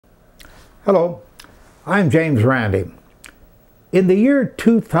Hello, I'm JamesRandi. In the year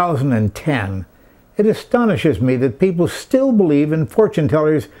 2010, it astonishes me that people still believe in fortune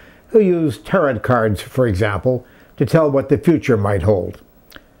tellers who use tarot cards, for example, to tell what the future might hold.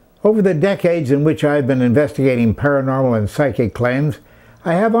 Over the decades in which I've been investigating paranormal and psychic claims,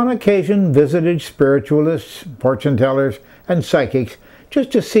 I have on occasion visited spiritualists, fortune tellers, and psychics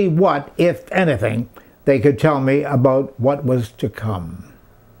just to see what, if anything, they could tell me about what was to come.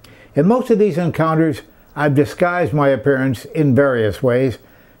 In most of these encounters, I've disguised my appearance in various ways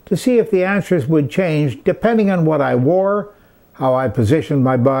to see if the answers would change depending on what I wore, how I positioned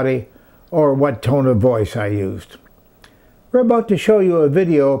my body, or what tone of voice I used. We're about to show you a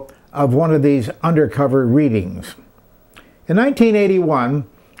video of one of these undercover readings. In 1981,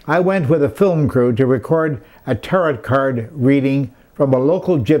 I went with a film crew to record a tarot card reading from a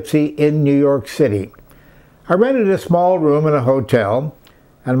local gypsy in New York City. I rented a small room in a hotel,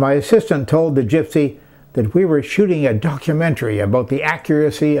 and my assistant told the gypsy that we were shooting a documentary about the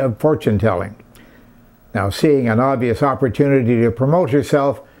accuracy of fortune telling. Now, seeing an obvious opportunity to promote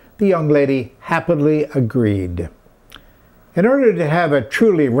herself, the young lady happily agreed. In order to have a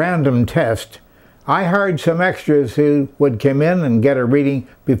truly random test, I hired some extras who would come in and get a reading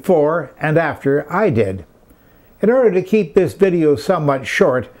before and after I did. In order to keep this video somewhat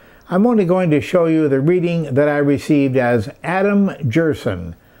short, I'm only going to show you the reading that I received as Adam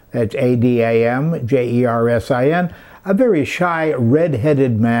Jerson. That's A-D-A-M-J-E-R-S-I-N, a very shy,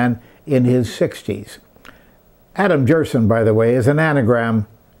 red-headed man in his 60s. Adam Jerson, by the way, is an anagram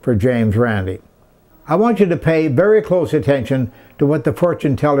for JamesRandi. I want you to pay very close attention to what the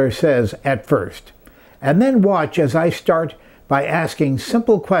fortune teller says at first, and then watch as I start by asking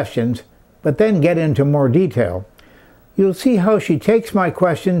simple questions, but then get into more detail. You'll see how she takes my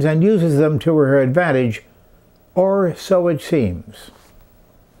questions and uses them to her advantage, or so it seems.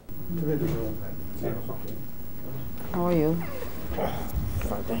 How are you?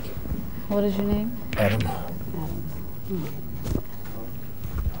 Fine, thank you. What is your name? Adam. Adam.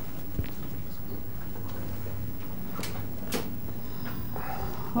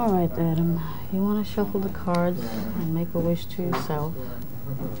 All right, Adam. You want to shuffle the cards and make a wish to yourself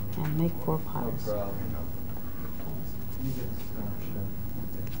and make 4 piles.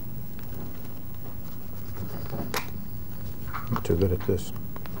 I'm too good at this.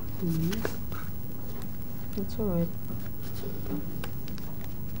 That's all right.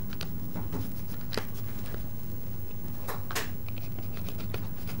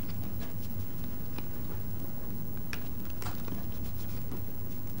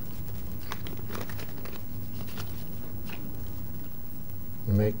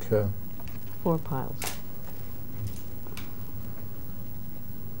 Make 4 piles.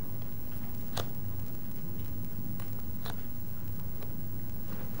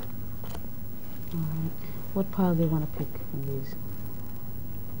 All right. What pile do you want to pick from these?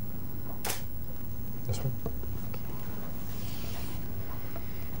 this one.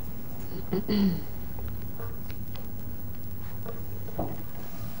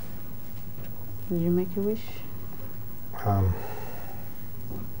 Did you make your wish?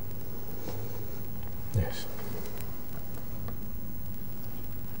 Yes.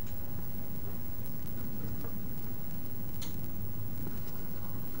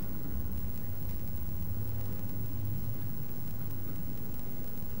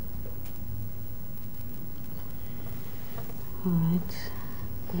 All right.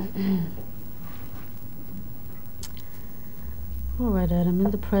 All right, Adam.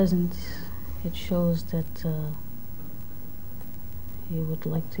 In the present, it shows that you would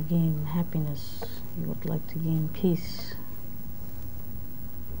like to gain happiness. You would like to gain peace.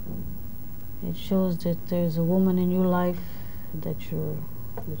 It shows that there's a woman in your life that you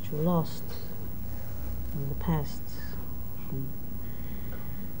lost in the past.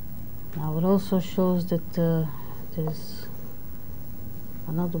 Now it also shows that there's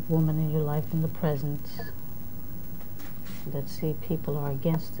another woman in your life in the present that see people are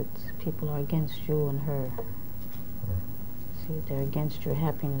against it. People are against you and her. See, they're against your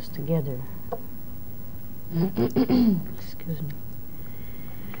happiness together. Excuse me.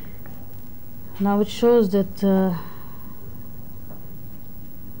 Now it shows that you're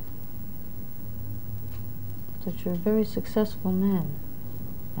a very successful man,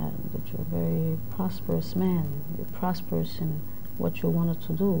 Adam, that you're a very prosperous man. You're prosperous in what you wanted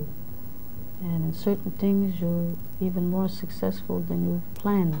to do. And in certain things, you're even more successful than you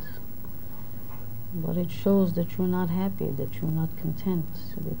planned. But it shows that you're not happy, that you're not content,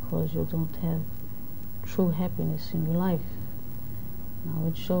 because you don't have true happiness in your life. Now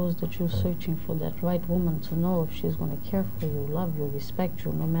it shows that you're searching for that right woman to know if she's going to care for you, love you, respect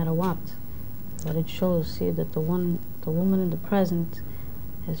you, no matter what. But it shows, see, that the woman in the present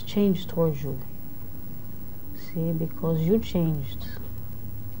has changed towards you. See, because you changed.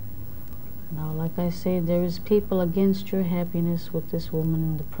 Now, like I say, there is people against your happiness with this woman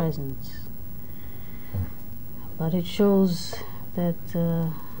in the present. But it shows that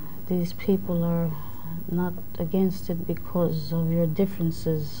these people are not against it because of your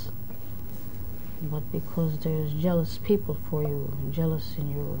differences, but because there's jealous people for you, jealous in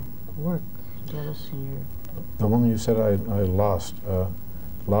your work, jealous in your... The woman you said I lost, I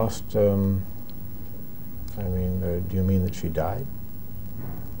mean, do you mean that she died?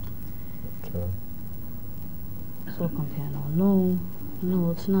 So companion,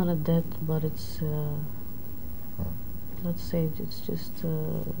 no, it's not a death, but it's, let's say it's just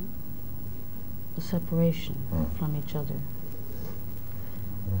a separation from each other.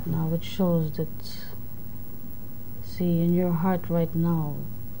 Now it shows that, see, in your heart right now,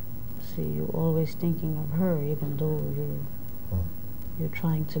 see, you're always thinking of her, even though you're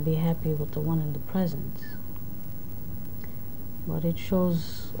trying to be happy with the one in the present. But it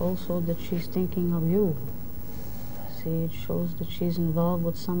shows also that she's thinking of you. See, it shows that she's involved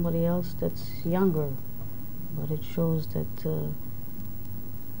with somebody else that's younger. But it shows that the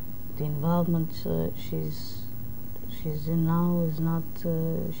involvement she's in now is not,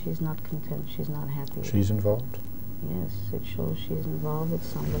 she's not content, she's not happy. She's involved? Yes, it shows she's involved with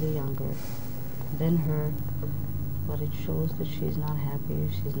somebody younger than her, but it shows that she's not happy,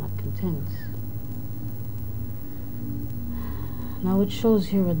 she's not content. Now it shows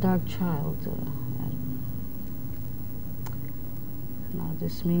here a dark child, Adam. Now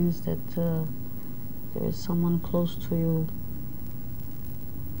this means that there is someone close to you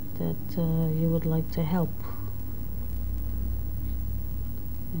that you would like to help.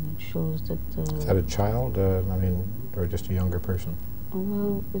 And it shows that... is that a child, I mean, or just a younger person?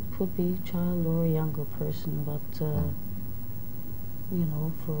 Well, it could be a child or a younger person, but, you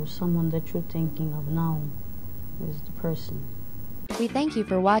know, for someone that you're thinking of now is the person. We thank you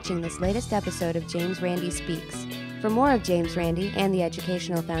for watching this latest episode of JamesRandi Speaks. For more of James Randi and the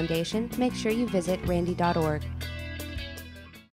Educational Foundation, make sure you visit randi.org.